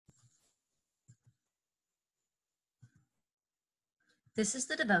This is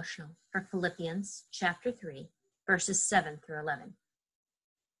the devotional for Philippians chapter 3, verses 7 through 11.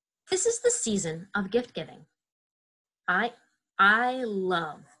 This is the season of gift giving. I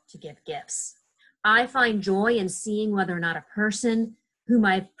love to give gifts. I find joy in seeing whether or not a person whom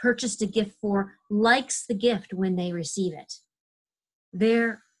I've purchased a gift for likes the gift when they receive it.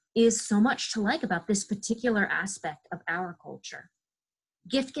 There is so much to like about this particular aspect of our culture.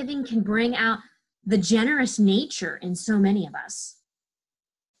 Gift giving can bring out the generous nature in so many of us.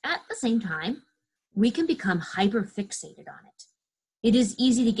 At the same time, we can become hyper-fixated on it. It is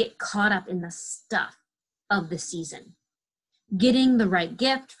easy to get caught up in the stuff of the season, getting the right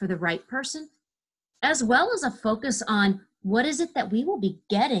gift for the right person, as well as a focus on what is it that we will be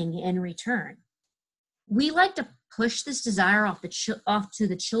getting in return. We like to push this desire off to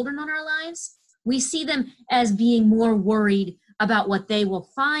the children on our lives. We see them as being more worried about what they will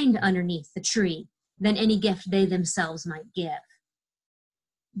find underneath the tree than any gift they themselves might give.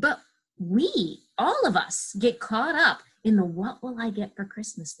 But we, all of us, get caught up in the what will I get for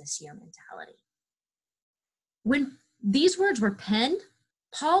Christmas this year mentality. When these words were penned,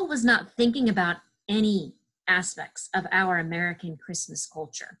 Paul was not thinking about any aspects of our American Christmas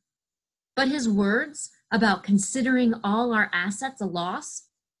culture. But his words about considering all our assets a loss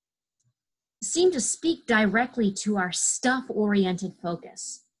seem to speak directly to our stuff-oriented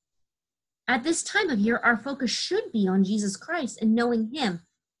focus. At this time of year, our focus should be on Jesus Christ and knowing him,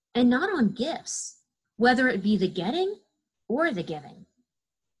 and not on gifts, whether it be the getting or the giving.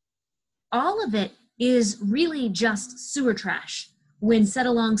 All of it is really just sewer trash when set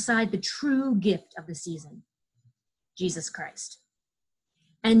alongside the true gift of the season, Jesus Christ.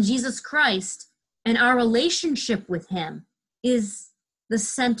 And Jesus Christ and our relationship with him is the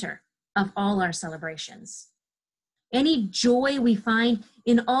center of all our celebrations. Any joy we find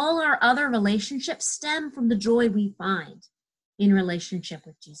in all our other relationships stem from the joy we find in relationship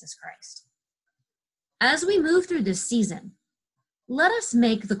with Jesus Christ. As we move through this season, let us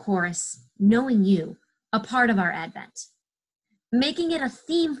make the chorus, Knowing You, a part of our Advent, making it a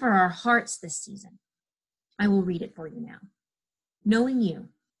theme for our hearts this season. I will read it for you now. Knowing You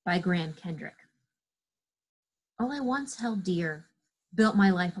by Graham Kendrick. All I once held dear, built my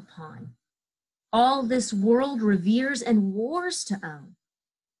life upon. All this world reveres and wars to own.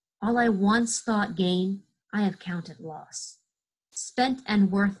 All I once thought gain, I have counted loss. Spent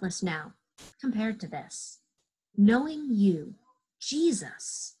and worthless now, compared to this. Knowing You,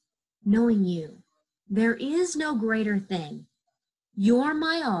 Jesus, knowing You, there is no greater thing. You're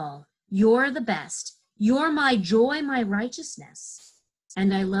my all, you're the best, you're my joy, my righteousness,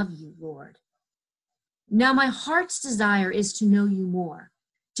 and I love You, Lord. Now my heart's desire is to know You more,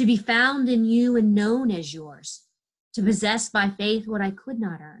 to be found in You and known as Yours, to possess by faith what I could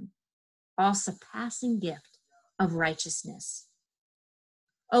not earn, all surpassing gift of righteousness.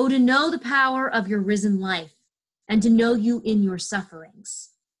 Oh, to know the power of Your risen life and to know You in Your sufferings,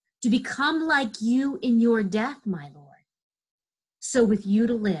 to become like You in Your death, my Lord, so with You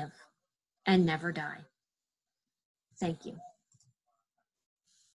to live and never die. Thank You.